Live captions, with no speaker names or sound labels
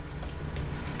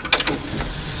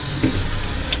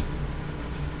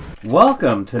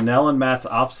Welcome to Nell and Matt's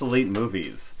Obsolete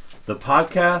Movies, the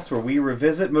podcast where we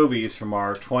revisit movies from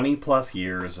our 20-plus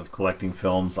years of collecting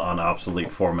films on obsolete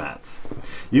formats.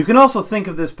 You can also think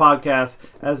of this podcast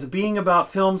as being about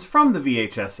films from the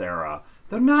VHS era,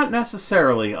 though not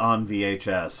necessarily on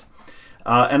VHS.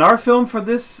 And our film for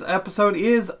this episode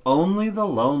is Only the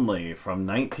Lonely from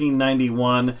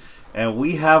 1991, and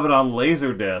we have it on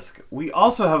Laserdisc. We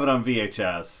also have it on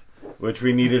VHS, which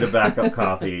we needed a backup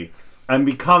copy. I'm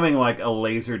becoming like a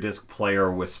Laserdisc player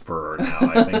whisperer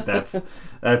now. I think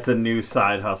that's a new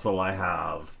side hustle I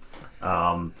have.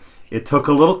 It took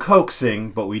a little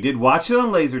coaxing, but we did watch it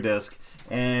on Laserdisc,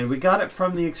 and we got it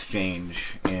from the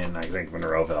Exchange in, I think,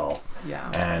 Monroeville.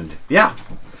 Yeah. And, yeah,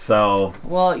 so...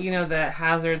 Well, you know, the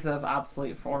hazards of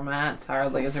obsolete formats, our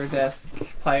Laserdisc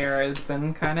player has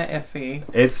been kind of iffy.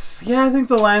 I think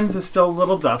the lens is still a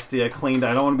little dusty. I don't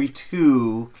want to be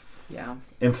too... Yeah.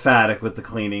 emphatic with the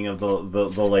cleaning of the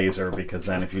laser, because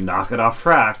then if you knock it off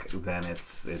track, then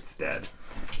it's dead.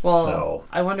 Well, so,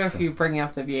 I wonder if you bring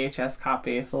up the VHS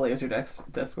copy, if the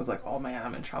Laserdisc was like, oh man,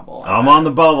 I'm in trouble. I'm on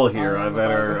the bubble here. I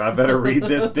better read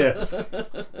this disc.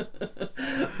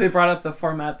 They brought up the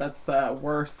format that's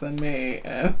worse than me.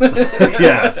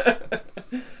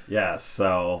 Yes.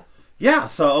 So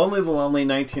Only the Lonely,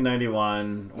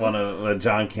 1991, a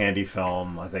John Candy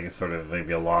film. I think it's sort of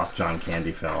maybe a lost John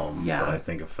Candy film, but I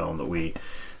think a film that we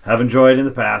have enjoyed in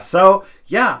the past. So,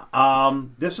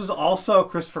 this was also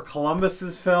Christopher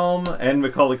Columbus's film and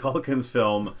Macaulay Culkin's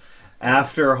film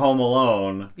after Home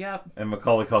Alone. Yep. And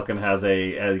Macaulay Culkin has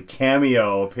a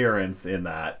cameo appearance in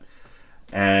that.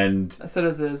 And so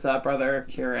does his brother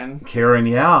Kieran.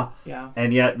 Yeah.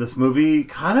 And yet this movie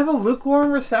kind of a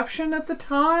lukewarm reception at the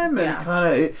time, and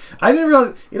I didn't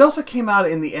realize it also came out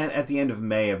at the end of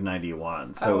May of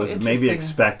 91, so it was maybe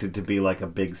expected to be like a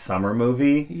big summer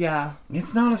movie. Yeah.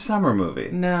 It's not a summer movie.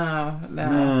 No.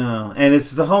 And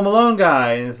it's the Home Alone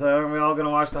guy, and so are we all going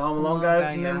to watch the Home Alone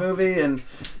guys in their movie? And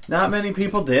not many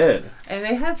people did. And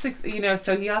they had so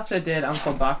he also did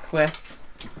Uncle Buck with.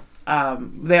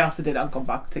 They also did Uncle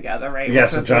Buck together, right?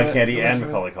 Yes, with John Candy and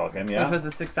Macaulay Culkin, Which was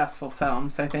a successful film,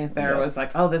 so I think there was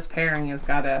like, this pairing has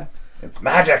got to... It's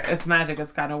magic! It's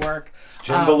got to work. It's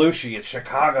Jim Belushi, it's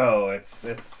Chicago,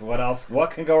 it's what else?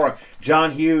 What can go wrong?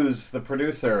 John Hughes, the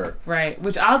producer. Right,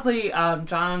 which oddly,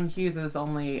 John Hughes has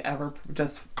only ever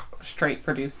just straight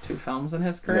produced 2 films in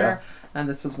his career, and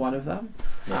this was one of them.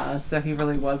 So he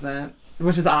really wasn't...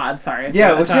 Which is odd, sorry. Which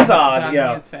is odd,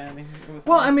 John Hughes fan.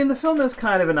 I mean, the film is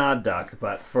kind of an odd duck,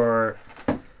 but for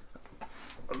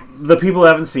the people who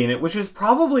haven't seen it, which is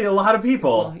probably a lot of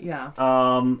people,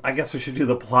 I guess we should do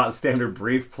the standard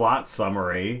brief plot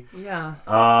summary. Yeah.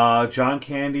 John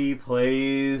Candy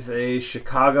plays a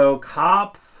Chicago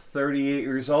cop, 38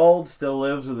 years old, still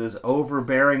lives with his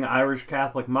overbearing Irish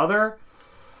Catholic mother,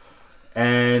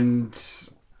 and...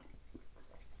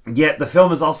 Yet the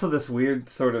film is also this weird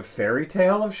sort of fairy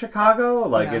tale of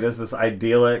Chicago. It is this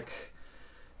idyllic,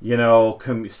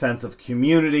 sense of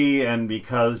community, and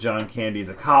because John Candy's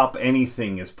a cop,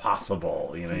 anything is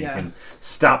possible. You can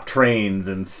stop trains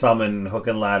and summon hook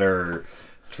and ladder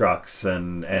trucks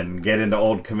and get into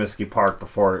Old Comiskey Park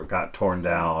before it got torn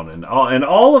down and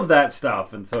all of that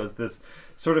stuff. And so it's this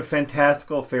sort of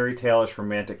fantastical, fairy tale-ish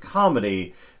romantic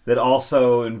comedy that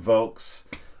also invokes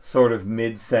sort of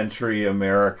mid-century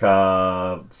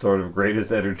America, sort of greatest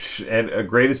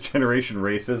generation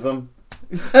racism,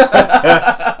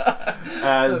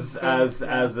 as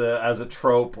a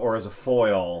trope or as a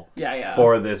foil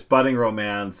for this budding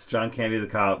romance. John Candy the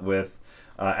cop with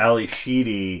Ali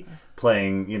Sheedy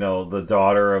playing, the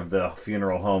daughter of the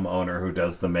funeral home owner who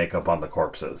does the makeup on the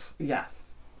corpses.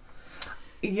 Yes.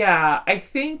 Yeah, I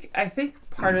think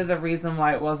part of the reason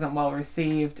why it wasn't well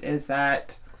received is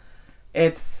that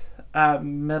it's a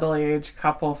middle-aged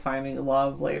couple finding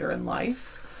love later in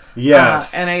life.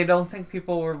 Yes. And I don't think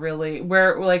people were really...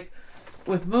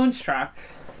 with Moonstruck,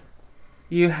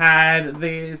 you had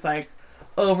these,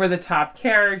 over-the-top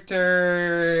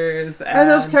characters. And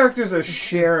those characters are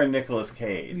Cher and Nicolas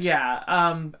Cage. Yeah,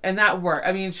 and that worked.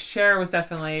 I mean, Cher was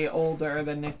definitely older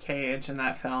than Nick Cage in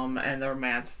that film, and the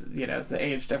romance, the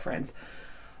age difference.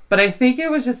 But I think it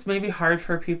was just maybe hard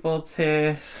for people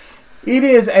to... It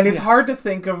is, and it's hard to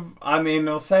think of,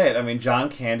 I'll say it, John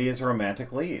Candy is a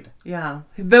romantic lead. Yeah.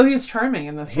 Though he's charming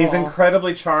in this role. He's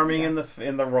incredibly charming in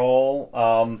the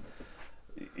role.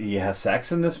 He has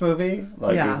sex in this movie.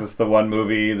 Is this the one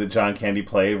movie that John Candy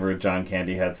played where John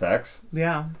Candy had sex?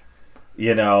 Yeah.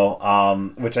 Which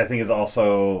I think is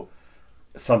also,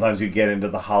 sometimes you get into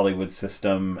the Hollywood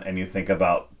system and you think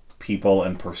about people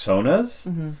and personas,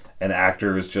 Mm-hmm. and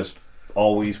actors just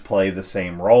always play the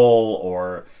same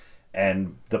role,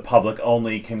 and the public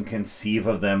only can conceive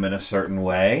of them in a certain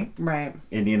way. Right.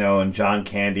 And, and John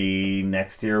Candy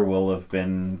next year will have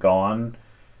been gone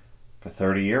for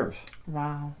 30 years.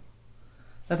 Wow.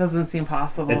 That doesn't seem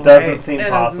possible. It doesn't right? seem It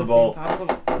possible. Doesn't seem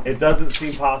possible. It doesn't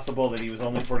seem possible that he was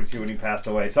only 42 when he passed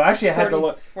away. So actually I had to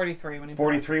look... 43 when he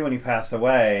 43 when he passed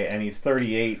away, and he's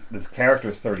 38. This character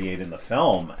is 38 in the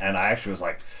film, and I actually was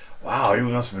like, wow, he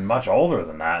must have been much older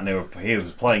than that. And he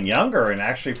was playing younger, and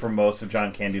actually for most of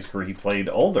John Candy's career, he played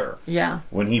older. Yeah.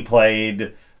 When he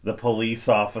played the police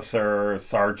officer,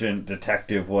 sergeant,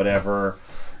 detective, whatever,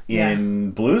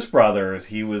 in Blues Brothers,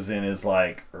 he was in his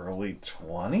early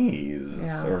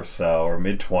 20s or so, or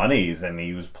mid 20s, and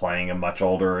he was playing a much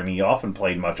older, and he often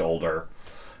played much older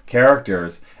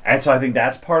characters. And so I think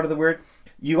that's part of the weird.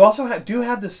 You also do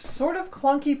have this sort of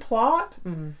clunky plot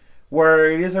where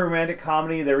it is a romantic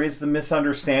comedy. There is the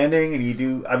misunderstanding,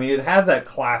 and it has that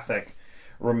classic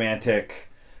romantic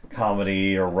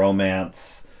comedy or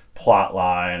romance plot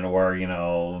line where,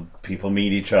 people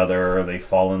meet each other, they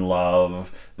fall in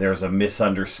love, there's a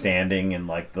misunderstanding in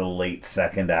the late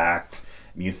second act,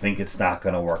 and you think it's not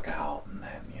going to work out, and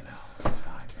then, it's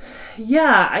fine.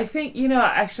 Yeah, I think,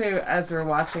 actually, as we were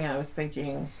watching, I was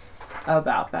thinking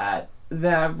about that.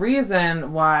 The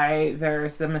reason why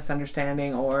there's the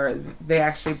misunderstanding, or they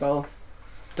actually both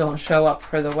don't show up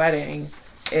for the wedding,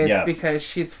 is because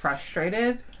she's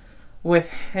frustrated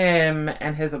with him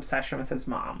and his obsession with his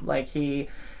mom.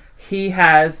 He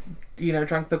has,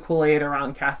 drunk the Kool-Aid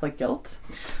around Catholic guilt.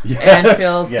 Yes, and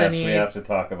feels the need, we have to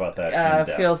talk about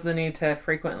that. Feels the need to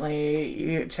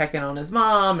frequently check in on his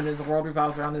mom, and his world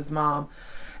revolves around his mom.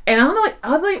 And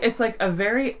oddly, it's a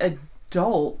very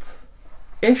adult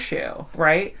issue,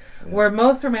 right? Yeah. Where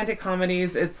most romantic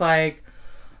comedies, it's I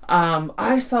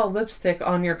saw lipstick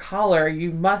on your collar,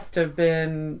 you must have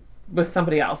been with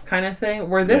somebody else kind of thing,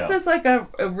 where this is a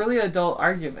really adult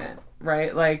argument,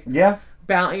 right?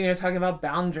 Talking about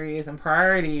boundaries and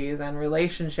priorities and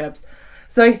relationships.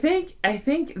 So I think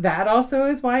that also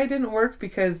is why it didn't work,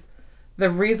 because the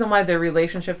reason why their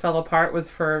relationship fell apart was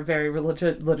for a very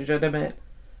legitimate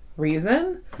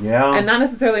reason. Yeah. And not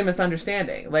necessarily a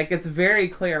misunderstanding. It's very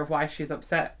clear why she's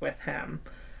upset with him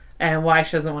and why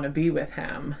she doesn't want to be with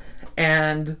him.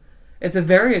 And it's a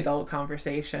very adult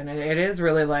conversation. And it is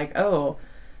really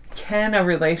can a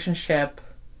relationship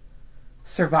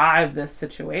survive this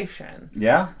situation?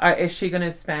 Yeah. Is she going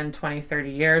to spend 20,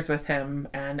 30 years with him,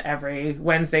 and every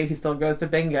Wednesday he still goes to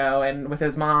bingo and with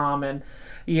his mom, and,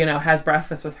 has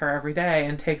breakfast with her every day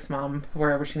and takes mom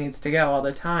wherever she needs to go all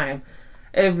the time?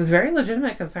 It was very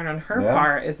legitimate concern on her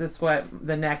part. Is this what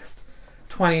the next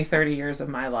 20, 30 years of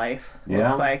my life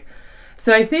looks like?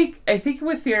 So I think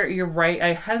with you're right.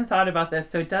 I hadn't thought about this.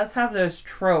 So it does have those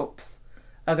tropes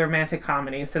of the romantic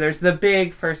comedy. So there's the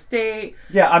big first date.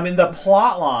 Yeah, the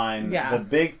plot line,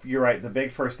 you're right, the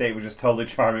big first date was just totally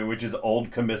charming, which is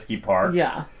Old Comiskey Park.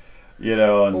 Yeah.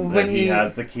 And when he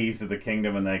has the keys to the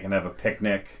kingdom and they can have a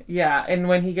picnic. Yeah, and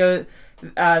when he goes,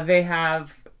 they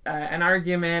have an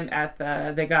argument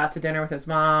they go out to dinner with his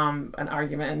mom, an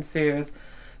argument ensues.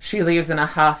 She leaves in a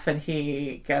huff, and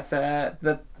he gets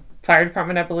the fire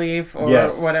department, I believe,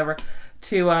 or whatever,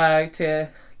 to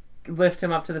lift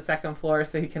him up to the second floor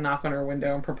so he can knock on her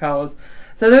window and propose.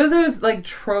 So there's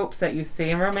tropes that you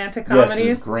see in romantic comedies.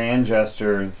 Yes, these grand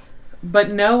gestures.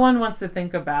 But no one wants to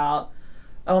think about,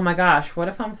 oh my gosh, what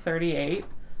if I'm 38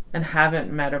 and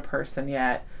haven't met a person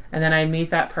yet, and then I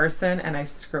meet that person and I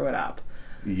screw it up?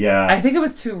 Yes. I think it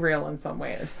was too real in some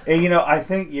ways. And, I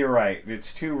think you're right.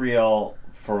 It's too real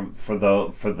for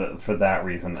that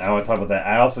reason. I want to talk about that.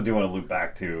 I also do want to loop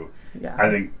back to,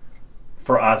 I think,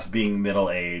 for us being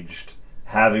middle-aged,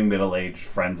 having middle-aged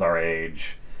friends our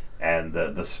age, and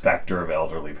the specter of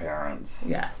elderly parents.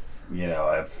 Yes.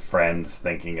 I have friends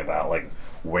thinking about,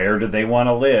 where do they want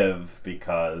to live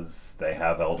because they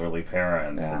have elderly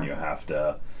parents, and you have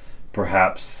to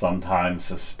perhaps sometimes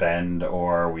suspend,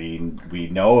 or we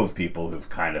know of people who've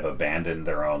kind of abandoned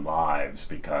their own lives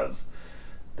because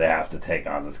they have to take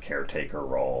on this caretaker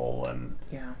role, and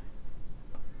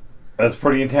that's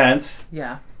pretty intense.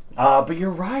 Yeah. But you're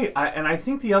right, and I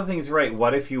think the other thing is right.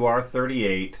 What if you are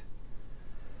 38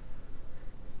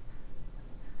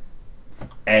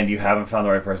 and you haven't found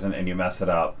the right person and you mess it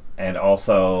up, and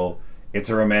also it's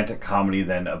a romantic comedy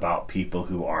then about people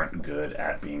who aren't good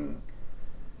at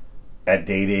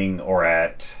dating or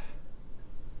at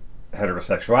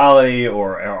heterosexuality,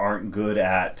 or aren't good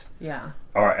at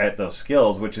or at those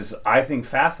skills, which is, I think,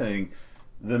 fascinating.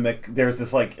 there's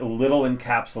this like little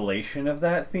encapsulation of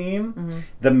that theme.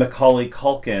 The Macaulay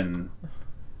Culkin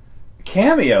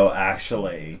cameo,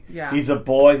 actually. Yeah. He's a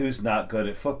boy who's not good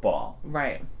at football.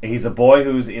 Right. He's a boy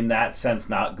who's, in that sense,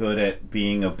 not good at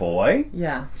being a boy.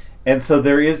 Yeah. And so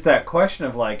there is that question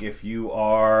of, like, if you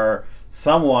are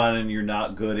someone and you're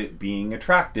not good at being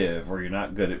attractive, or you're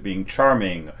not good at being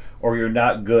charming, or you're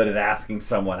not good at asking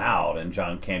someone out, and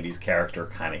John Candy's character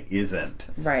kind of isn't.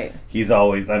 Right. He's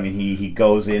always, I mean, he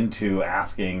goes into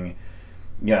asking,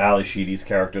 Ali Sheedy's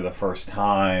character the first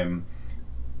time,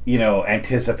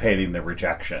 anticipating the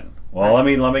rejection. Well,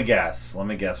 right. let me guess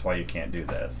why you can't do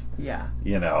this. Yeah.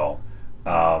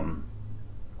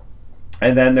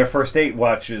 And then their first date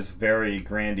watch is very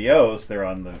grandiose. They're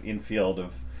on the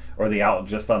infield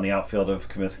just on the outfield of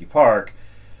Comiskey Park.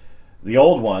 The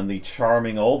old one, the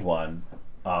charming old one,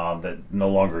 that no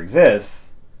longer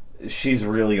exists, she's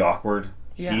really awkward.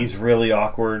 Yeah. He's really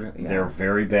awkward. Yeah. They're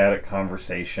very bad at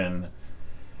conversation.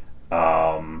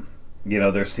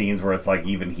 There's scenes where it's like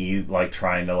even he like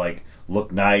trying to like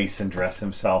look nice and dress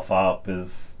himself up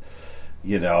is,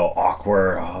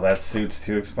 awkward. Oh, that suit's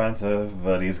too expensive,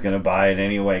 but he's gonna buy it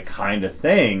anyway, kind of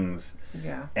things.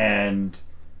 Yeah. And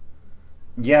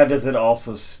does it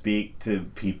also speak to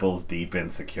people's deep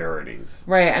insecurities?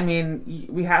 Right. I mean,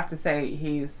 we have to say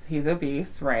he's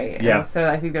obese, right? Yeah. And so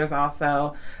I think there's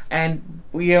also, and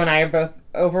you and I are both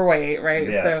overweight, right?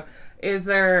 Yes.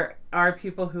 So are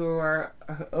people who are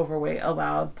overweight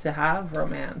allowed to have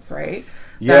romance, right?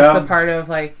 Yeah. That's a part of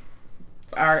like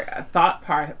our thought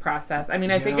process. I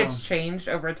mean, I think Yeah. it's changed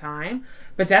over time,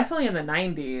 but definitely in the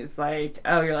 90s,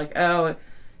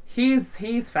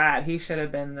 he's fat. He should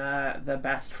have been the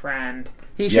best friend.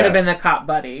 He should have been the cop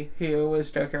buddy who was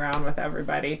joking around with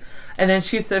everybody. And then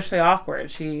she's socially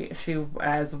awkward. She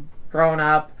has grown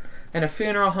up in a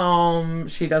funeral home.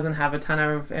 She doesn't have a ton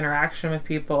of interaction with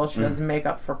people. She doesn't make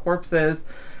up for corpses.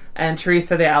 And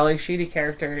Teresa, the Ali Sheedy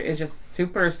character, is just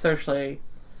super socially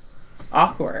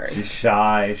awkward. She's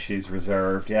shy. She's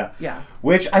reserved. Yeah. Yeah.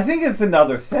 Which I think is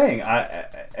another thing.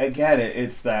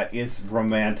 It's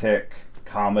romantic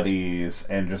comedies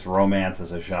and just romance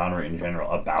as a genre in general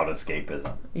about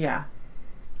escapism. Yeah.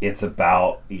 It's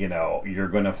about, you're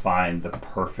going to find the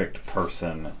perfect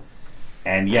person.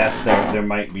 And yes, there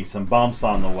might be some bumps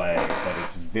on the way, but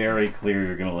it's very clear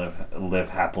you're going to live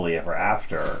happily ever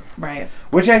after. Right.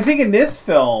 Which I think in this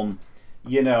film,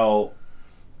 they're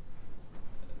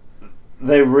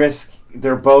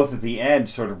both at the end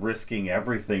sort of risking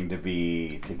everything to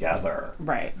be together.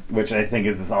 Right. Which I think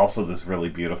is also this really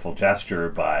beautiful gesture,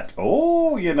 but,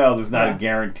 there's not a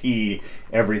guarantee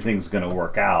everything's going to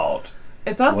work out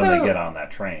when they get on that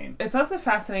train. It's also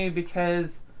fascinating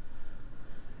because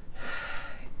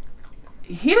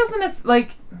he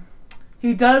doesn't,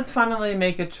 he does finally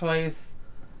make a choice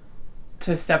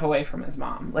to step away from his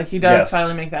mom. Like, he does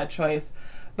finally make that choice.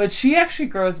 But she actually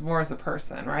grows more as a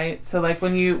person, right? So,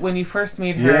 when you first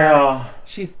meet her,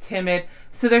 she's timid.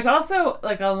 So there's also,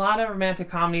 a lot of romantic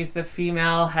comedies, the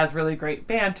female has really great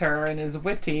banter and is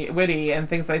witty and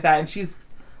things like that, and she's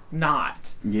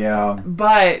not. Yeah.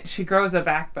 But she grows a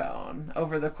backbone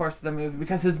over the course of the movie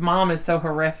because his mom is so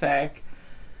horrific.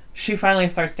 She finally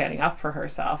starts standing up for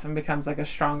herself and becomes, a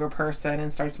stronger person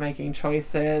and starts making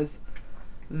choices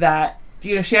that...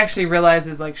 she actually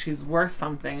realizes, she's worth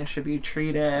something and should be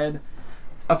treated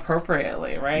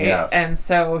appropriately, right? Yes. And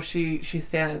so she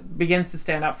begins to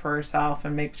stand up for herself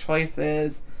and make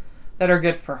choices that are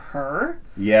good for her.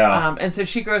 Yeah. And so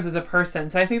she grows as a person.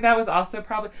 So I think that was also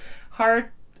probably hard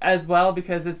as well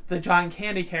because the John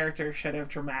Candy character should have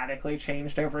dramatically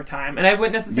changed over time. And I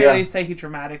wouldn't necessarily say he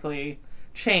dramatically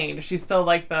changed. She's still,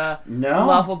 the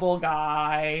lovable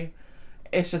guy.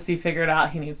 It's just he figured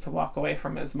out he needs to walk away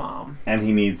from his mom. And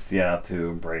he needs, to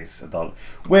embrace adult...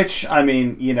 Which, I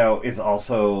mean, is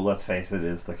also, let's face it,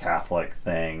 is the Catholic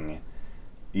thing.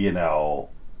 But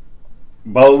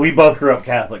we both grew up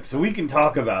Catholic, so we can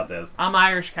talk about this. I'm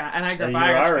Irish Catholic, and I grew up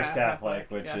Irish Catholic,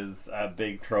 which is a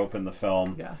big trope in the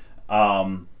film. Yeah.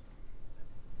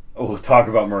 We'll talk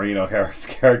about Maureen O'Hara's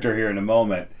character here in a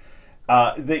moment.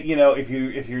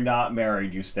 If you're not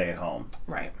married, you stay at home.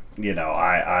 Right.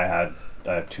 I had...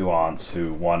 two aunts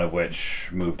who, one of which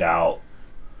moved out,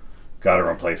 got her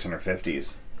own place in her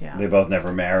 50s. Yeah. They both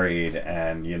never married,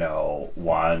 and,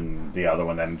 the other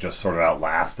one then just sort of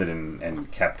outlasted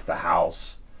and kept the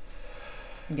house.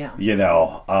 Yeah.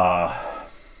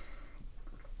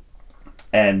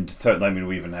 And certainly,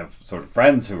 we even have sort of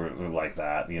friends who are like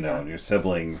that, and your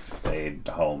siblings stayed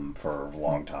home for a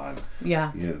long time.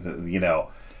 Yeah.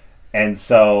 And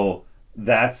so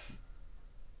that's...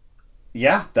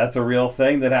 Yeah, that's a real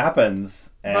thing that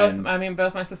happens. And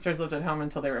both my sisters lived at home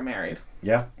until they were married.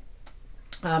 yeah.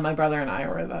 My brother and I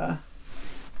were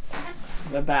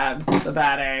the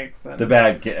bad eggs. And The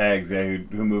bad eggs who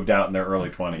moved out in their early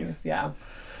 20s. Yeah.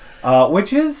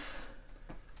 Which is,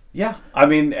 yeah. I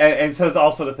mean, and so it's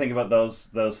also to think about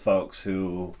those folks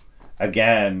who,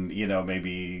 again,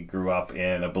 maybe grew up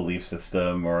in a belief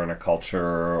system or in a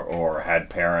culture or had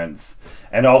parents,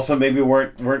 and also maybe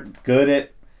weren't good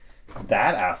at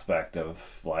that aspect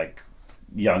of like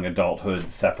young adulthood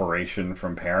separation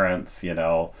from parents.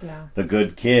 The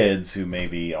good kids who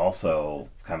maybe also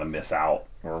kind of miss out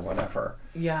or whatever.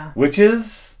 Yeah. Which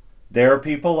is, there are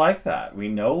people like that. We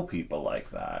know people like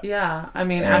that. Yeah, I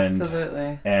mean,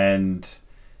 absolutely. And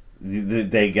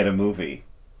they get a movie.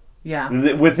 Yeah.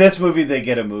 With this movie, they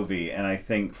get a movie, and I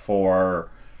think for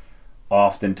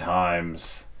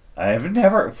oftentimes, I have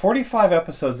never 45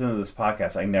 episodes into this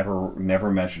podcast, I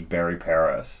never mentioned Barry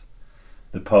Paris,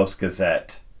 the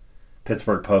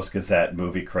Pittsburgh Post-Gazette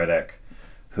movie critic,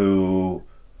 who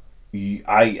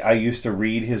I used to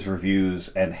read his reviews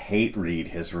and hate read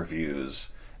his reviews,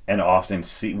 and often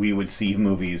we would see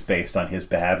movies based on his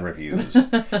bad reviews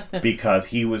because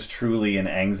he was truly an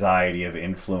anxiety of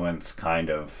influence kind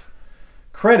of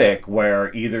critic,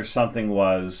 where either something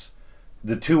was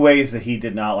the two ways that he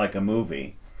did not like a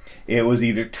movie. It was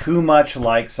either too much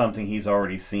like something he's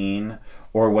already seen,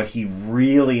 or what he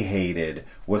really hated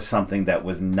was something that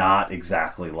was not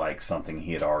exactly like something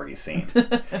he had already seen.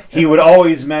 He would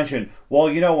always mention,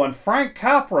 well, when Frank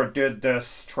Capra did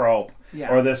this trope,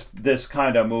 or this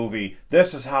kind of movie,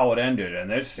 this is how it ended,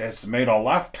 and it's made a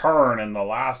left turn in the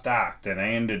last act, and it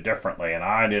ended differently, and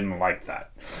I didn't like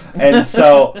that. And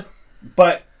so,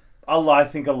 but I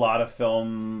think a lot of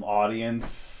film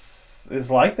audience is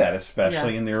like that,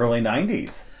 especially in the early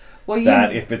 90s. Well,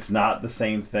 if it's not the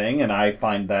same thing, and I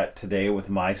find that today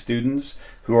with my students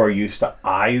who are used to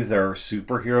either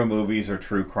superhero movies or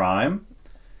true crime.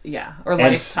 Yeah, or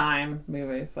Lifetime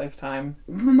movies, Lifetime.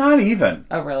 Not even.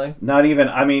 Oh, really? Not even.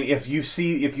 I mean, if you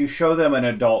show them an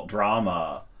adult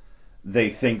drama,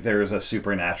 they think there's a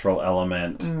supernatural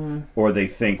element, or they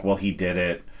think, well, he did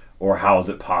it, or how is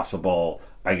it possible?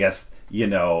 I guess,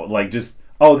 just...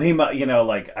 Oh,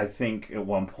 I think at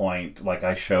one point,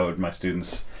 I showed my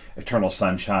students Eternal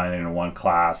Sunshine, and in one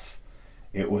class,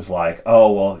 it was like,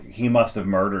 oh, well, he must have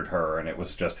murdered her, and it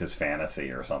was just his fantasy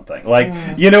or something.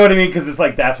 You know what I mean? Because it's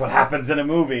like, that's what happens in a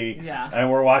movie. Yeah. And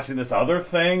we're watching this other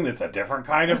thing that's a different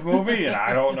kind of movie, and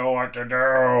I don't know what to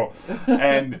do.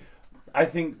 And I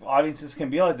think audiences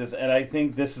can be like this, and I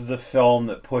think this is a film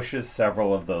that pushes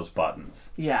several of those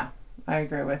buttons. Yeah, I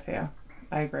agree with you.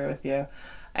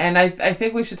 And I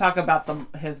think we should talk about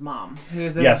his mom,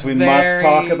 who's we must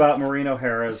talk about Maureen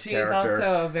O'Hara's character. She's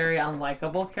also a very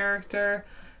unlikable character.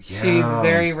 Yeah. She's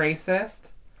very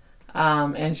racist,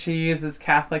 and she uses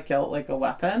Catholic guilt like a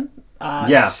weapon.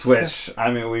 Which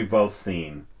we've both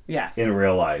seen. Yes. In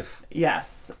real life.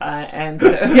 Yes, and so,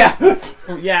 yes,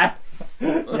 yes,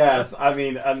 yes.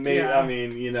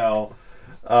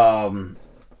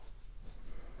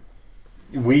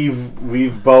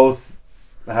 We've both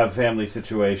have family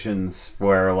situations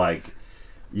where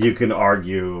you can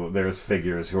argue there's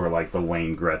figures who are like the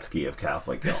Wayne Gretzky of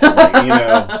Catholic guilt.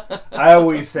 I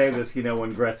always say this,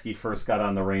 when Gretzky first got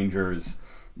on the Rangers,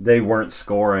 they weren't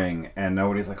scoring, and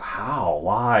nobody's like, how?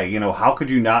 Why? How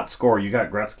could you not score? You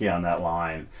got Gretzky on that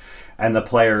line. And the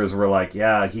players were like,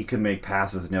 yeah, he can make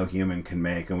passes no human can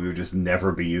make, and we would just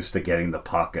never be used to getting the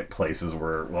puck at places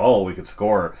where, we could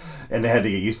score. And they had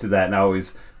to get used to that.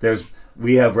 And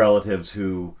we have relatives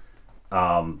who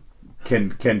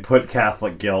can put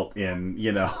Catholic guilt in,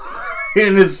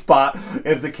 in his spot.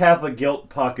 If the Catholic guilt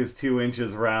puck is 2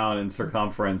 inches round in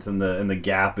circumference and the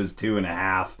gap is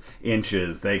 2.5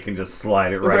 inches, they can just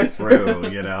slide it right through,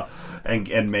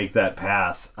 and make that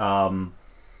pass.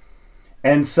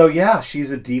 And so,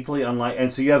 she's a deeply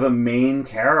and so you have a main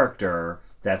character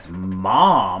that's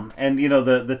mom, and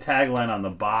the tagline on the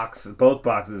box, both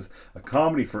boxes, a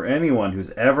comedy for anyone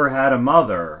who's ever had a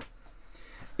mother,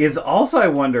 is also, I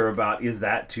wonder about, is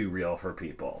that too real for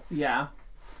people? Yeah.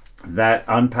 That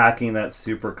unpacking that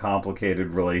super complicated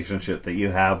relationship that you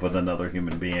have with another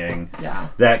human being,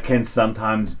 that can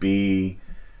sometimes be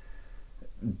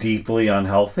deeply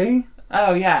unhealthy.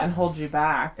 Oh, yeah, and hold you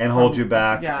back. And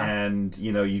and,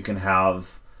 you can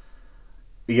have,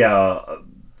 a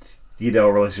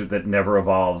relationship that never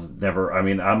evolves,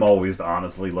 I'm always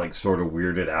honestly, sort of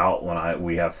weirded out when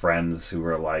we have friends who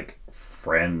are,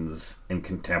 friends and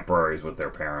contemporaries with their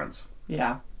parents.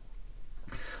 Yeah.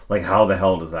 How the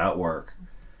hell does that work?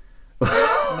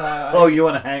 Oh, you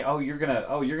want to hang? Oh, you're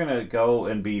gonna go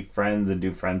and be friends and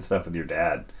do friend stuff with your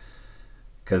dad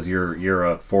because you're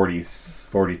a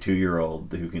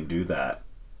 42-year-old who can do that.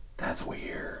 That's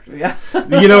weird. Yeah.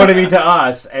 You know what I mean, to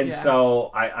us. And Yeah.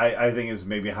 so I think is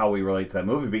maybe how we relate to that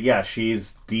movie. But yeah,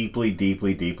 she's deeply,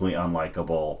 deeply, deeply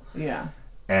unlikable. Yeah.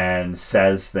 And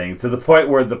says things to the point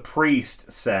where the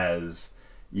priest says,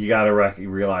 you got to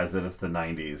realize that it's the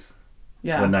 90s.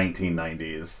 Yeah. The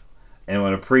 1990s. And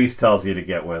when a priest tells you to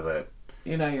get with it,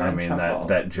 you know you're in trouble.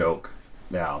 that joke.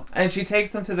 Yeah. And she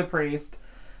takes him to the priest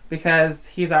because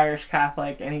he's Irish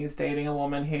Catholic and he's dating a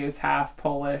woman who's half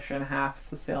Polish and half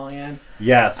Sicilian.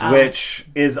 Yes, which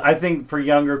is, I think, for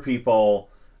younger people,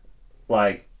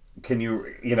 like, can you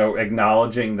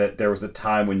acknowledging that there was a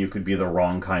time when you could be the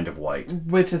wrong kind of white.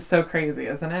 Which is so crazy,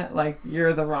 isn't it? Like,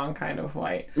 you're the wrong kind of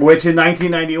white. Which in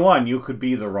 1991, you could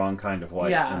be the wrong kind of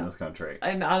white in this country.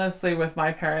 And honestly, with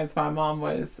my parents, my mom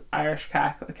was Irish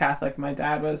Catholic, my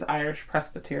dad was Irish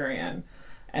Presbyterian.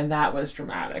 And that was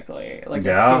dramatically a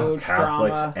huge Catholics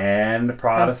drama. And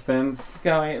Protestants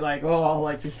Going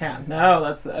you can't. No,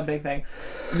 that's a big thing.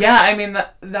 Yeah, I mean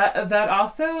that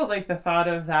also, like, the thought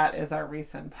of that is our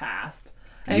recent past,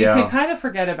 and you can kind of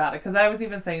forget about it, because I was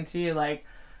even saying to you, like,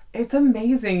 it's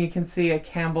amazing you can see a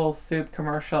Campbell's soup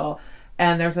commercial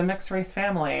and there's a mixed race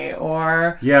family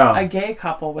or a gay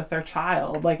couple with their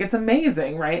child. Like, it's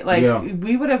amazing, right? Like,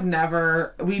 we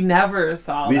never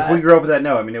saw that. If we grew up with that,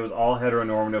 no. I mean, it was all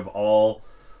heteronormative, all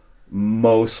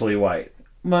mostly white.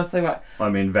 Mostly white. I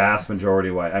mean, vast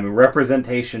majority white. I mean,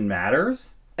 representation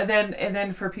matters. And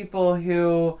then for people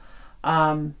who,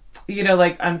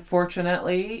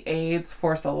 unfortunately, AIDS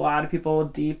forced a lot of people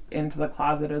deep into the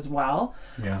closet as well.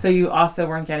 Yeah. So you also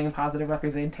weren't getting positive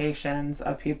representations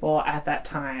of people at that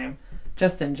time,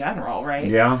 just in general, right?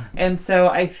 Yeah. And so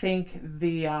I think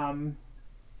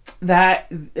that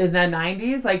in the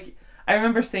 90s, like, I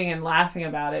remember seeing and laughing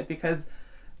about it because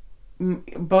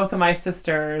both of my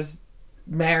sisters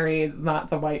married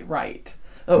not the white right.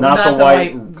 Not the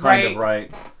white kind of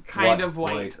right. Kind of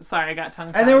white. Sorry, I got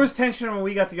tongue-tied. And there was tension when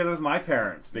we got together with my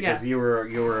parents because you were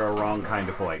a wrong kind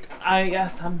of white.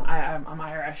 I'm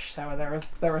Irish, so there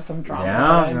was some drama.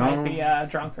 Yeah, I might be a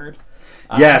drunkard.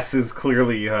 Yes, it's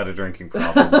clearly you had a drinking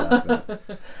problem.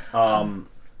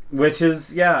 Which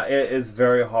is it is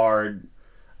very hard.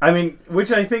 I mean,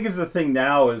 which I think is the thing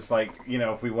now is, like,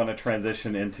 if we want to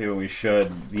transition into, and we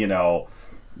should,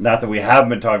 not that we haven't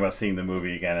been talking about seeing the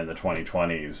movie again in the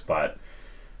 2020s, but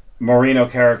Maureen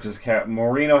O'Hara's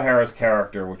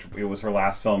character, which it was her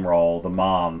last film role, the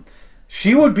mom,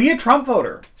 she would be a Trump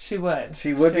voter. She would.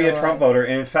 She would be a Trump voter.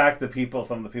 And in fact, some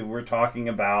of the people we're talking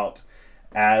about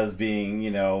as being,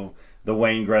 the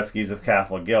Wayne Gretzky's of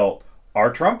Catholic guilt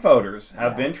are Trump voters,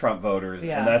 have been Trump voters.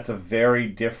 Yeah. And that's a very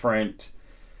different...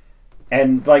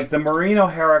 And, like, the Maureen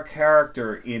O'Hara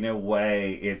character, in a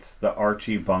way, it's the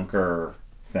Archie Bunker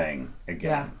thing again.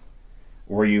 Yeah.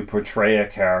 Where you portray a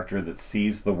character that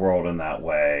sees the world in that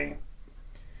way.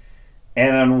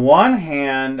 And on one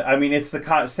hand, I mean, it's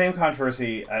the same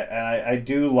controversy, and I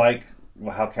do like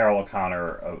how Carol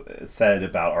O'Connor said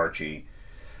about Archie.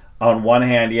 On one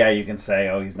hand, you can say,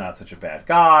 oh, he's not such a bad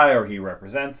guy, or he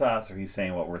represents us, or he's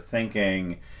saying what we're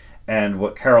thinking. And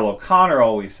what Carol O'Connor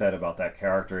always said about that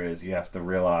character is, you have to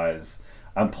realize,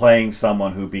 I'm playing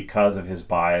someone who, because of his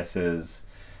biases,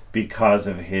 because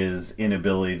of his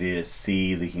inability to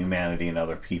see the humanity in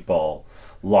other people,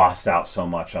 lost out so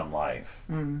much on life.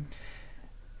 Mm.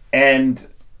 And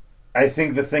I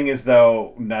think the thing is,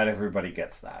 though, not everybody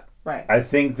gets that. Right. I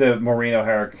think the Maureen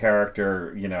O'Hara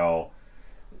character,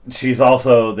 she's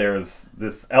also, there's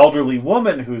this elderly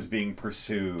woman who's being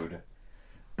pursued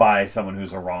by someone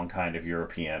who's a wrong kind of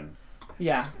European.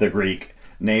 Yeah. The Greek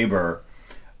neighbor,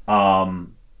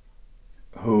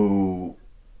 who...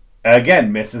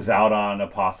 again, misses out on a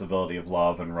possibility of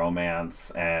love and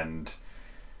romance, and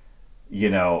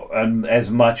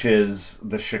as much as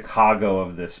the Chicago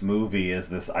of this movie is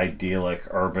this idyllic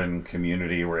urban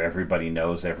community where everybody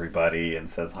knows everybody and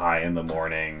says hi in the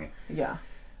morning. Yeah.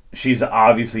 She's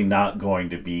obviously not going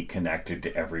to be connected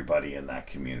to everybody in that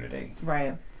community.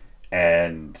 Right.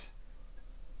 And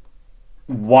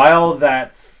while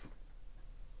that's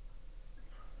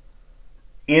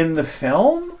in the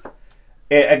film...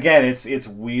 it's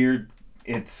weird.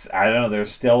 I don't know, there's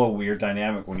still a weird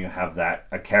dynamic when you have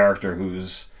a character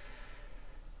whose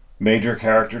major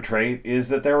character trait is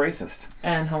that they're racist.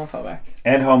 And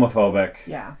homophobic.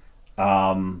 Yeah.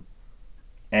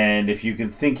 And if you can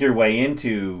think your way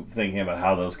into thinking about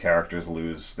how those characters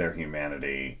lose their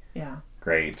humanity,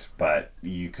 great. But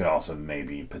you could also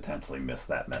maybe potentially miss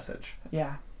that message.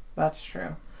 Yeah, that's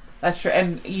true. That's true.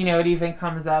 And, it even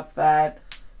comes up that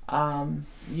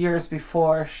years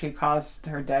before she caused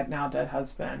her now dead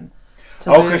husband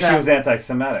to lose because she was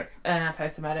anti-Semitic.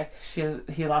 Anti-Semitic.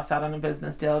 He lost out on a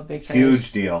business deal because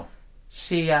huge deal.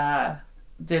 She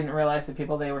didn't realize the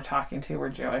people they were talking to were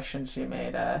Jewish, and she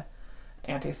made a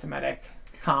anti-Semitic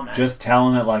comment. Just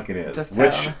telling it like it is,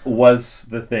 which was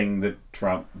the thing that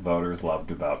Trump voters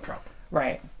loved about Trump.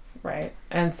 Right.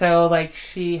 And so,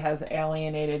 she has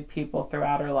alienated people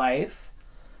throughout her life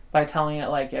by telling it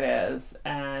like it is,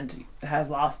 and has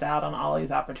lost out on all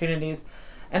these opportunities,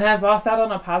 and has lost out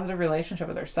on a positive relationship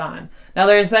with her son. Now,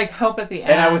 there's, hope at the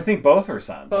end. And I would think both her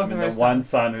sons. The one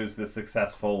son who's the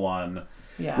successful one.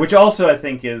 Yeah. Which also, I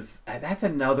think, that's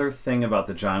another thing about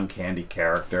the John Candy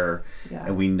character. Yeah.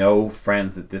 And we know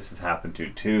friends that this has happened to,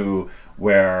 too,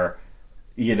 where,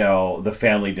 the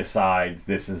family decides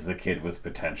this is the kid with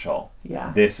potential.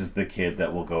 Yeah. This is the kid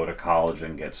that will go to college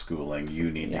and get schooling.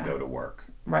 You need to go to work.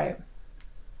 Right.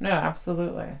 No,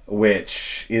 absolutely.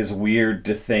 Which is weird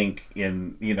to think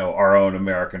in, our own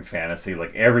American fantasy.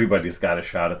 Everybody's got a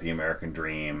shot at the American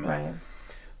dream. Right.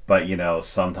 But,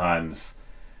 sometimes...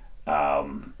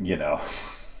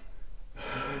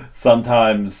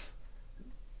 sometimes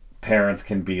parents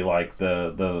can be like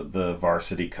the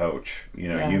varsity coach.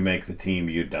 You make the team,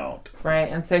 you don't. Right,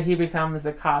 and so he becomes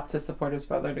a cop to support his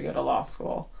brother to go to law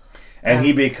school. And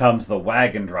he becomes the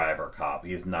wagon driver cop.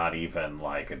 He's not even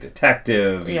a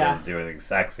detective. He doesn't do anything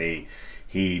sexy.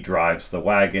 He drives the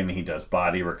wagon. He does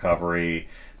body recovery.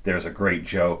 There's a great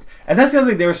joke. And that's the other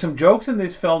thing. There are some jokes in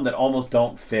this film that almost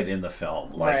don't fit in the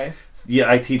film. Right. Yeah,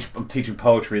 I'm teaching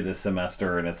poetry this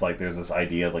semester, and it's there's this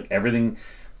idea of everything,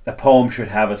 a poem should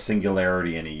have a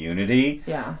singularity and a unity.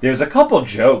 Yeah. There's a couple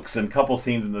jokes and a couple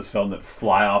scenes in this film that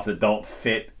fly off that don't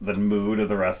fit the mood of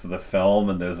the rest of the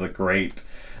film, and there's a great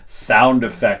sound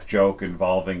effect joke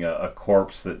involving a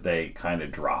corpse that they kind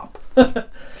of drop.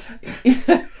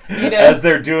 As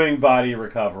they're doing body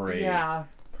recovery. Yeah.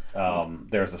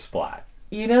 There's a splat.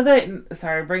 Bringing up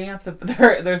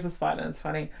there's a splat, and it's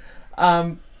funny.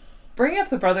 Bringing up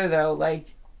the brother, though,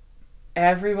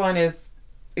 everyone is,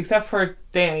 except for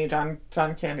Danny, John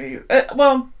Candy,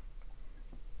 up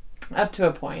to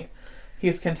a point,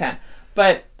 he's content.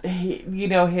 But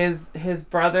his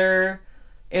brother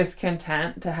is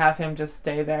content to have him just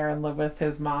stay there and live with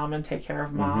his mom and take care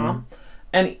of mom,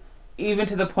 and even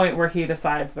to the point where he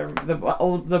decides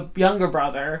the younger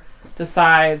brother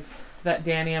decides that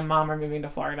Danny and mom are moving to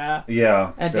Florida.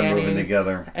 Yeah, and they're moving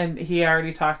together. And he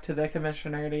already talked to the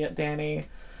commissioner to get Danny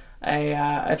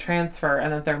a transfer,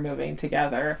 and that they're moving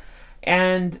together.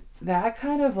 And that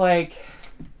kind of I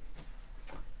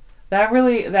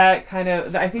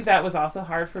think that was also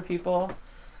hard for people,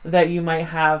 that you might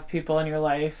have people in your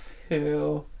life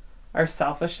who are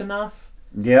selfish enough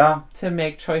to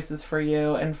make choices for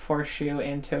you and force you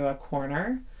into a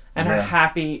corner, and are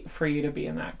happy for you to be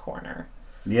in that corner.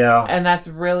 Yeah. And that's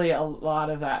really a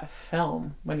lot of that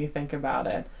film when you think about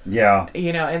it. Yeah.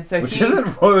 And so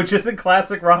which isn't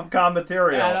classic rom-com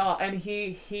material at all. And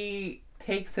he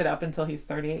takes it up until he's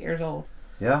 38 years old.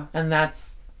 Yeah. And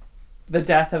that's the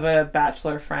death of a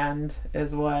bachelor friend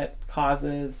is what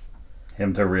causes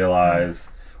him to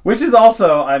realize, which is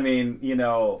also,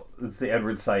 it's the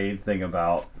Edward Said thing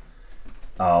about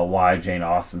why Jane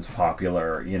Austen's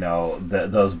popular.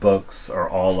 Those books are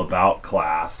all about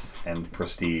class and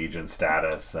prestige and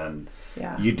status, and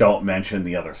you don't mention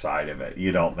the other side of it.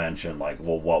 You don't mention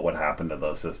what would happen to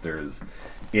those sisters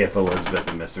if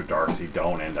Elizabeth and Mr. Darcy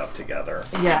don't end up together.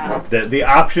 Yeah. The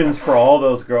options for all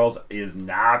those girls is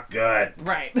not good.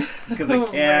 Right. Because they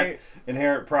can't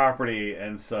inherit property,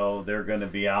 and so they're going to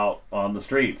be out on the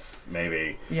streets,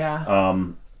 maybe. Yeah.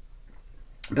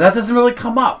 But that doesn't really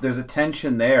come up. There's a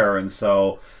tension there, and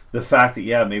so the fact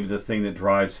that, maybe the thing that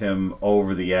drives him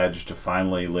over the edge to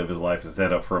finally live his life and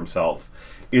stand up for himself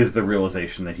is the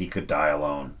realization that he could die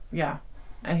alone. Yeah.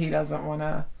 And he doesn't want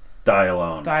to die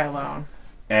alone.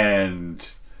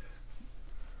 And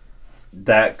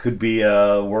that could be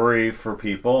a worry for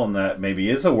people, and that maybe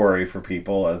is a worry for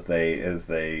people as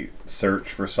they search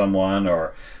for someone.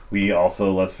 Or we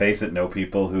also, let's face it, know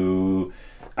people who,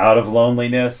 out of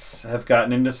loneliness, have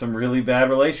gotten into some really bad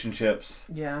relationships.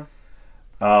 Yeah.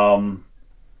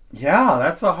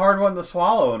 That's a hard one to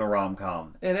swallow in a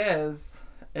rom-com. It is.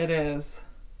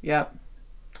 Yep.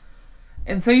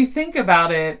 And so you think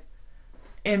about it,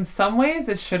 in some ways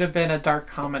it should have been a dark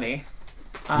comedy.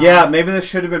 Maybe there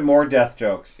should have been more death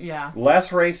jokes. Yeah. Less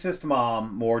racist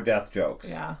mom, more death jokes.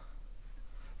 Yeah.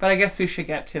 But I guess we should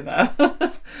get to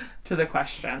the to the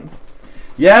questions.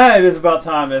 Yeah, it is about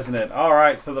time, isn't it? All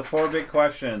right, so the 4 big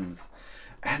questions.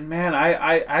 And man,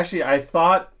 I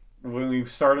thought when we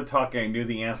started talking, I knew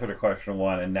the answer to question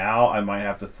 1, and now I might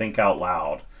have to think out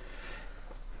loud.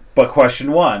 But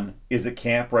question 1, is it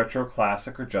camp, retro,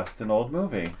 classic, or just an old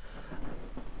movie?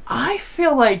 I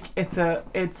feel like it's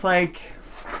like...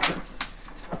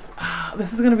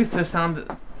 this is going to be so sound...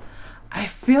 I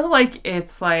feel like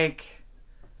it's like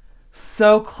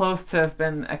so close to have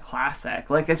been a classic.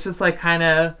 Like it's just like kind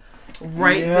of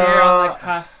right there on the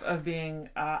cusp of being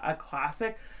a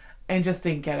classic, and just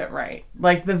didn't get it right.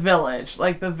 Like The Village.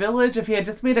 If he had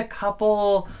just made a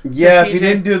couple if you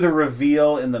didn't do the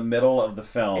reveal in the middle of the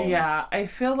film. Yeah, I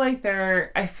feel like there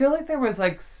was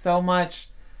like so much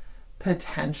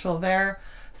potential there.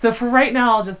 So for right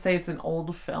now, I'll just say it's an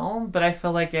old film, but I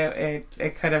feel like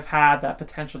it could have had that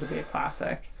potential to be a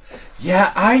classic.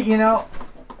 Yeah,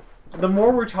 the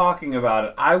more we're talking about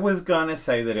it, I was going to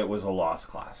say that it was a lost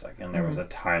classic and there was a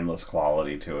timeless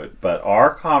quality to it. But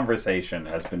our conversation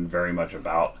has been very much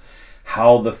about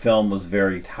how the film was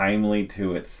very timely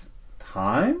to its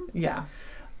time. Yeah.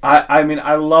 I mean,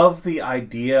 I love the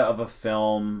idea of a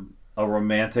film, a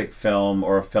romantic film,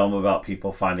 or a film about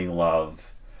people finding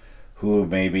love who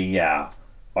maybe,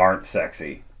 aren't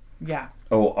sexy. Yeah.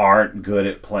 Or aren't good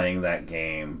at playing that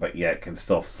game, but yet can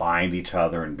still find each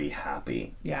other and be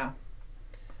happy. Yeah.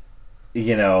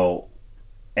 And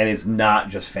it's not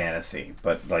just fantasy,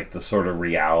 but like the sort of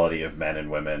reality of men and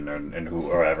women and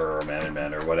whoever, or men and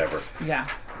men, or whatever. Yeah.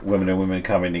 Women and women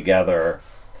coming together.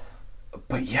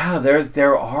 But yeah,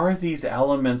 there are these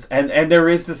elements, and there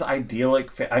is this idyllic...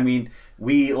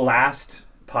 we last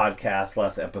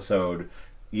episode...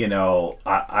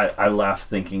 I left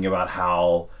thinking about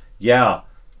how, the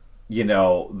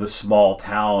small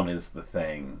town is the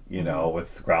thing,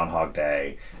 with Groundhog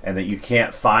Day, and that you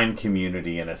can't find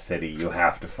community in a city. You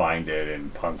have to find it in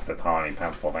Punxsutawney,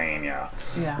 Pennsylvania,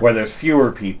 where there's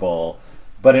fewer people,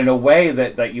 but in a way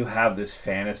that you have this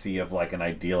fantasy of like an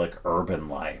idyllic urban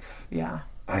life. Yeah.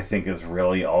 I think is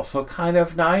really also kind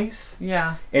of nice.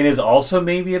 Yeah. And is also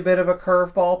maybe a bit of a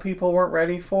curveball people weren't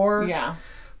ready for. Yeah.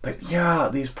 But yeah,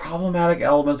 these problematic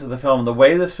elements of the film, the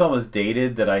way this film is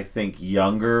dated, that I think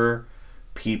younger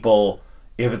people,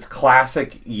 if it's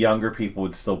classic, younger people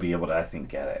would still be able to, I think,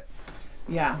 get it.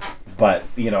 Yeah. But,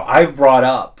 I've brought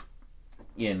up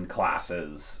in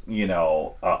classes,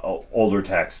 older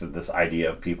texts, this idea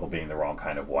of people being the wrong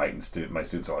kind of white, and my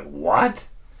students are like, what?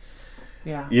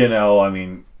 Yeah.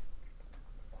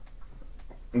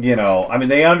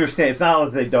 They understand. It's not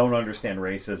that they don't understand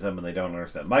racism, and they don't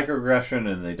understand microaggression,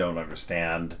 and they don't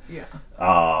understand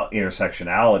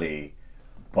intersectionality,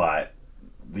 but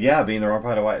being the wrong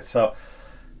kind of white. So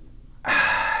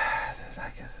I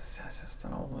guess it's just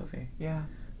an old movie. Yeah.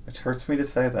 Which hurts me to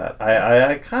say that.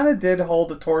 I kind of did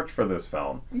hold a torch for this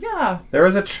film. Yeah. There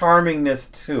is a charmingness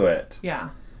to it. Yeah.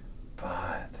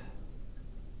 But...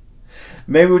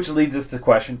 maybe which leads us to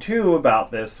question 2 about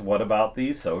this. What about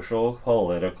the social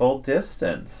political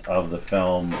distance of the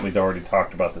film? We've already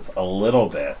talked about this a little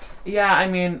bit. Yeah,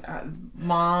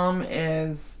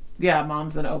 mom's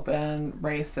an open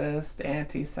racist,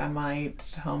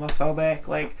 anti-Semite, homophobic.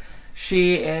 Like,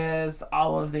 she is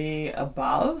all of the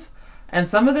above. And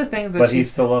some of the things that But he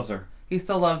still loves her. He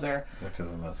still loves her. Which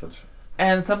is a message.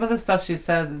 And some of the stuff she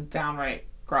says is downright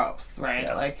gross, right?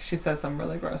 Yes. Like, she says some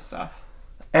really gross stuff.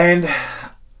 And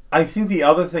I think the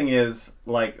other thing is,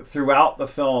 like, throughout the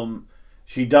film,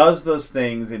 she does those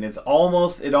things, and it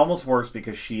almost works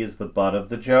because she is the butt of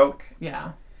the joke.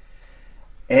 Yeah.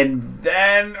 And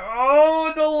then,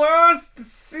 the last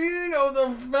scene of the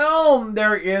film,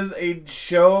 there is a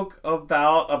joke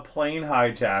about a plane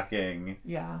hijacking.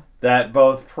 Yeah. That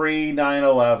both pre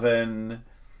 9/11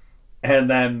 and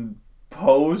then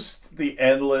post the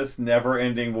endless,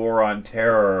 never-ending war on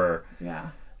terror. Yeah.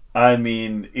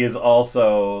 Is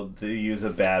also, to use a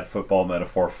bad football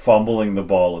metaphor, fumbling the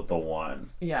ball at the one.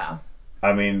 Yeah.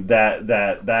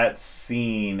 That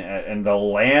scene, and the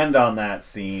land on that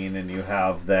scene, and you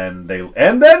have then they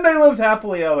lived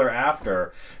happily ever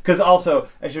after. Because also,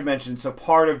 I should mention, so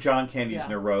part of John Candy's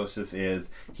neurosis is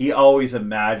he always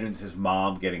imagines his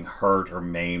mom getting hurt or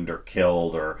maimed or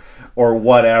killed or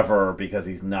whatever, because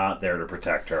he's not there to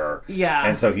protect her. Yeah.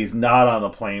 And so he's not on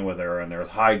the plane with her, and there's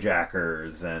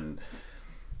hijackers, and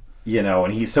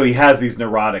and he has these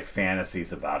neurotic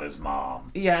fantasies about his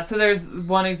mom. Yeah, so there's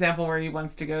one example where he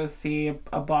wants to go see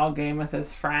a ball game with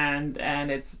his friend, and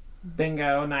it's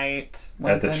bingo night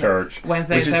at the church.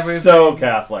 Wednesdays, which is so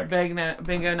Catholic.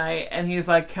 Bingo night, and he's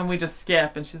like, "Can we just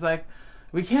skip?" And she's like,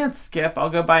 we can't skip. I'll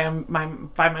go by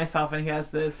myself, and he has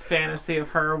this fantasy of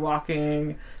her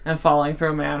walking and falling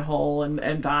through a manhole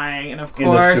and dying. And of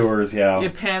course, in the sewers, yeah.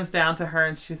 It pans down to her,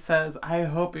 and she says, "I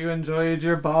hope you enjoyed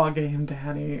your ball game,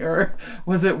 Danny," or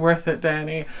 "Was it worth it,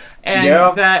 Danny?" And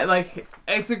that, like,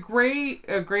 it's a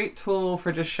great tool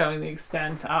for just showing the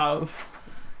extent of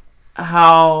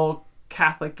how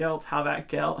Catholic guilt, how that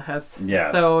guilt has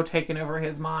so taken over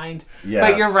his mind. Yes.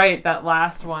 But you're right, that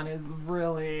last one is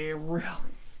really, really...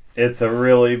 It's a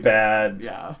really bad...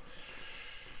 Yeah.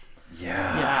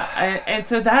 And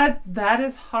so that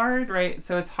is hard, right?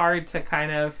 So it's hard to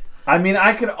kind of... I mean,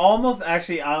 I could almost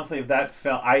actually, honestly, if that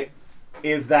film...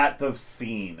 Is that the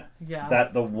scene? Yeah.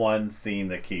 That the one scene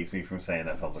that keeps me from saying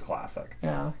that film's a classic?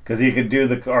 Yeah. Because you could do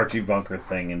the Archie Bunker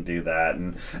thing and do that.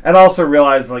 And also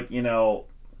realize, like, you know...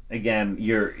 Again,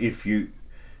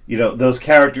 those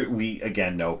characters, we,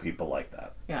 again, know people like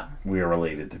that. Yeah. We are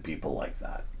related to people like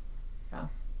that. Yeah.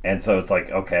 And so it's like,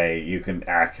 okay, you can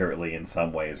accurately, in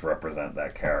some ways, represent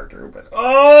that character. But,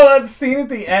 that scene at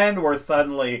the end where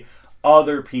suddenly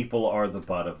other people are the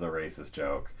butt of the racist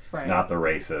joke, not the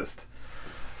racist.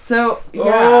 So,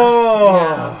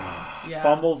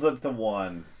 fumbles it to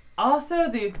one. Also,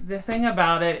 the thing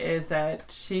about it is that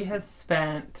she has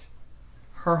spent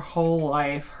her whole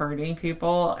life hurting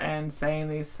people and saying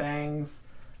these things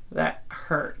that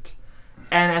hurt.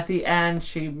 And at the end,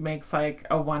 she makes like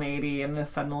a 180 and is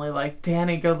suddenly like,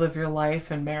 Danny, go live your life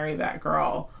and marry that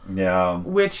girl. Yeah.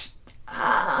 Which,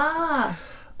 I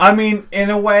mean,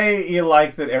 in a way, you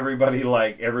like that everybody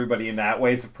in that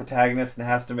way is a protagonist and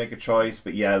has to make a choice.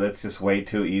 But yeah, that's just way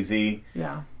too easy.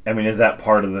 Yeah. I mean, is that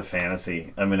part of the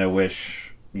fantasy? I mean, I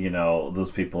wish, those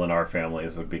people in our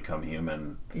families would become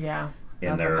human. Yeah.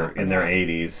 In their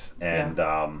 80s, and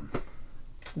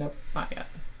nope, not yet.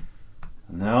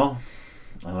 No,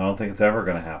 I don't think it's ever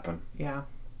going to happen. Yeah,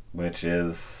 which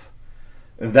is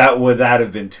would that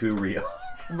have been too real?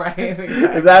 Right,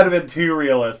 exactly. If that had been too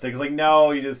realistic, it's like,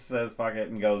 no, he just says fuck it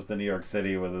and goes to New York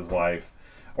City with his wife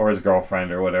or his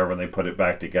girlfriend or whatever, and they put it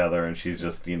back together, and she's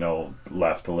just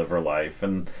left to live her life,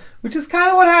 and which is kind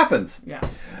of what happens.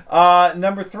 Yeah.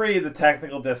 Number 3, the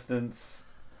technical distance.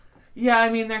 Yeah, I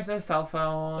mean, there's no cell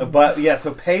phones. But,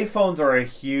 so payphones are a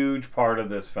huge part of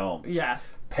this film.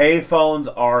 Yes.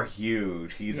 Payphones are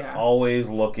huge. He's always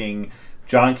looking...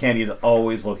 John Candy is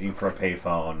always looking for a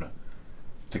payphone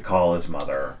to call his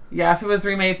mother. Yeah, if it was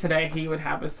remade today, he would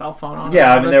have his cell phone on.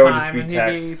 Yeah, I mean, there would just be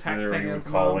texts. Or he would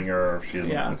calling her if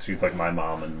she's like my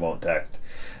mom and won't text.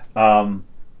 And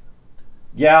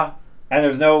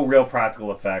there's no real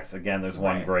practical effects. Again, there's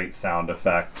one great sound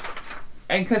effect.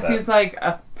 And because he's like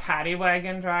a paddy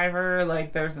wagon driver,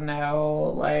 like there's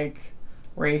no like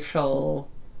racial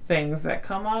things that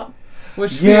come up,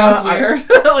 which feels weird.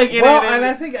 And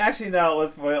I think actually now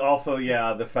let's also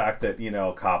the fact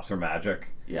that cops are magic.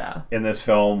 Yeah. In this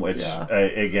film, which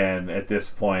again at this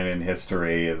point in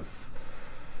history is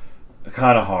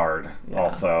kind of hard. Yeah.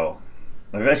 Also.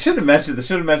 I should have mentioned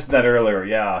that earlier.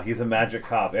 Yeah, he's a magic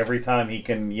cop. Every time he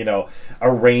can,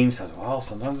 arrange. Well,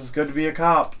 sometimes it's good to be a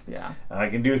cop. Yeah, and I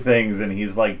can do things, and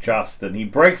he's like just, and he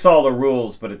breaks all the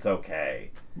rules, but it's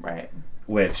okay. Right.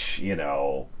 Which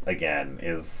again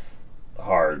is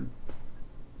hard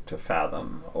to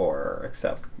fathom or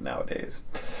accept nowadays.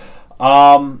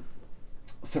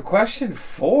 So question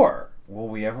 4: will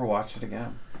we ever watch it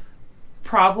again?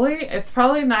 Probably. It's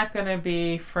probably not going to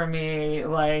be for me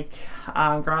like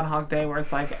Groundhog Day, where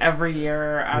it's like every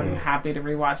year I'm happy to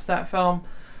rewatch that film.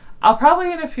 I'll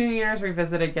probably in a few years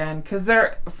revisit again, because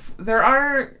there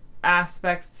are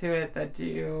aspects to it that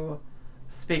do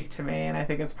speak to me, and I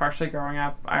think it's partially growing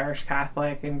up Irish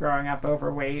Catholic and growing up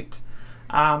overweight.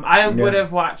 I would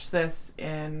have watched this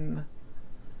in,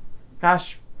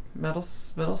 middle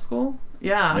school?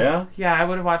 Yeah, I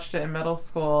would have watched it in middle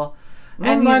school.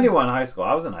 No, 91 high school.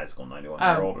 I was in high school in 91.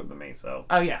 You're older than me, so.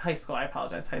 Oh, yeah, high school. I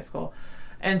apologize, high school.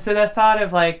 And so the thought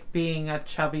of, like, being a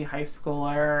chubby high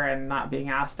schooler and not being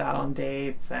asked out on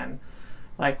dates, and,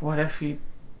 like, what if you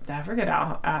never get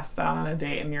asked out on a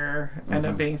date and you're end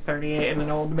up being 38 and an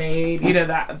old maid,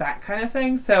 that kind of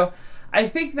thing. So I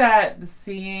think that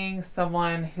seeing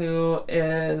someone who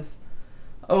is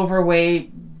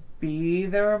overweight be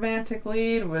the romantic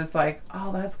lead was like,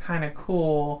 oh, that's kind of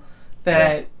cool.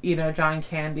 That, John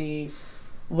Candy,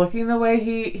 looking the way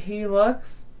he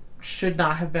looks, should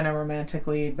not have been a romantic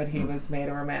lead, but he was made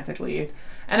a romantic lead.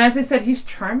 And as I said, he's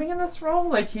charming in this role.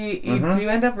 Like, you do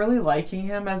end up really liking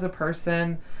him as a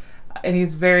person, and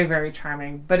he's very, very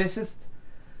charming. But it's just,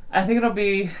 I think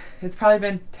it's probably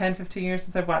been 10, 15 years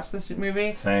since I've watched this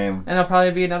movie. Same. And it'll probably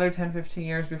be another 10, 15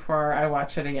 years before I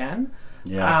watch it again.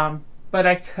 Yeah. but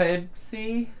I could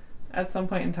see at some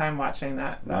point in time watching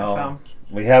that film.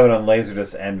 We have it on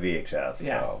Laserdisc and VHS. Yes.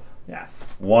 So Yes.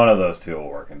 one of those two will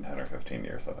work in 10 or 15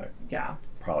 years, I think. Yeah.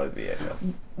 Probably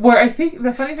VHS. Where I think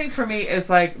the funny thing for me is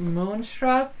like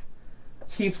Moonstruck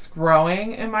keeps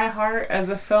growing in my heart as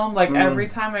a film. Like every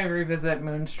time I revisit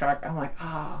Moonstruck, I'm like,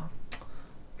 oh,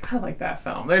 I like that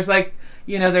film. There's like,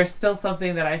 there's still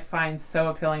something that I find so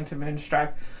appealing to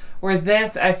Moonstruck. Where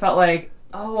this, I felt like,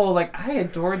 I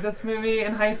adored this movie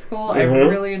in high school. I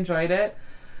really enjoyed it.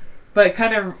 But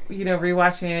kind of,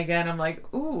 rewatching it again, I'm like,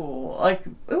 ooh,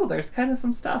 there's kind of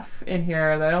some stuff in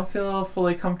here that I don't feel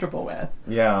fully comfortable with.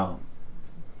 Yeah.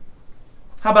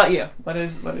 How about you? What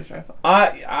is your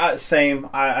thought? Same.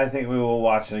 I think we will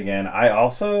watch it again. I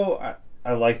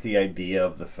like the idea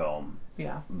of the film.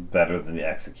 Yeah. Better than the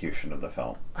execution of the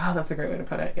film. Oh, that's a great way to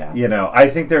put it, yeah. I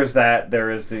think there is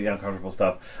the uncomfortable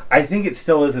stuff. I think it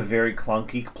still is a very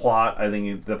clunky plot. I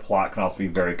think the plot can also be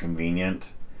very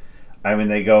convenient. I mean,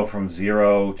 they go from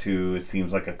 0 to, it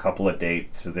seems like a couple of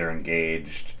dates, so they're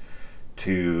engaged,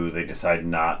 to they decide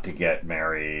not to get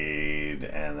married,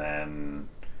 and then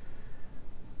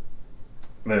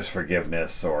there's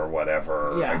forgiveness or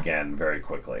whatever, again, very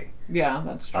quickly. Yeah,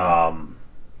 that's true.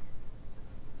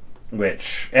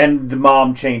 And the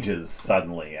mom changes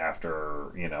suddenly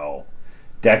after,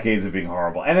 decades of being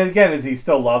horrible. And again, he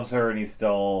still loves her, and he's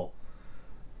still,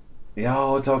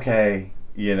 it's okay,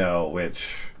 which...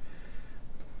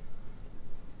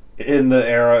 in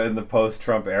the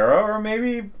post-Trump era, or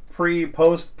maybe between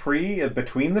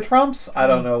the Trumps, I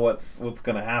don't know what's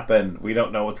going to happen. We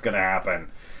don't know what's going to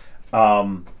happen.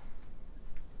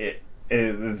 It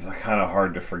is kind of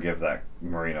hard to forgive that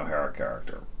Maureen O'Hara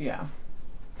character. Yeah,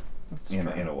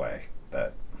 in a way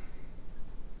that.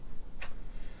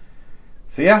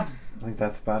 So yeah, I think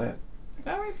that's about it.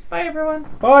 All right, bye everyone.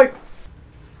 Bye.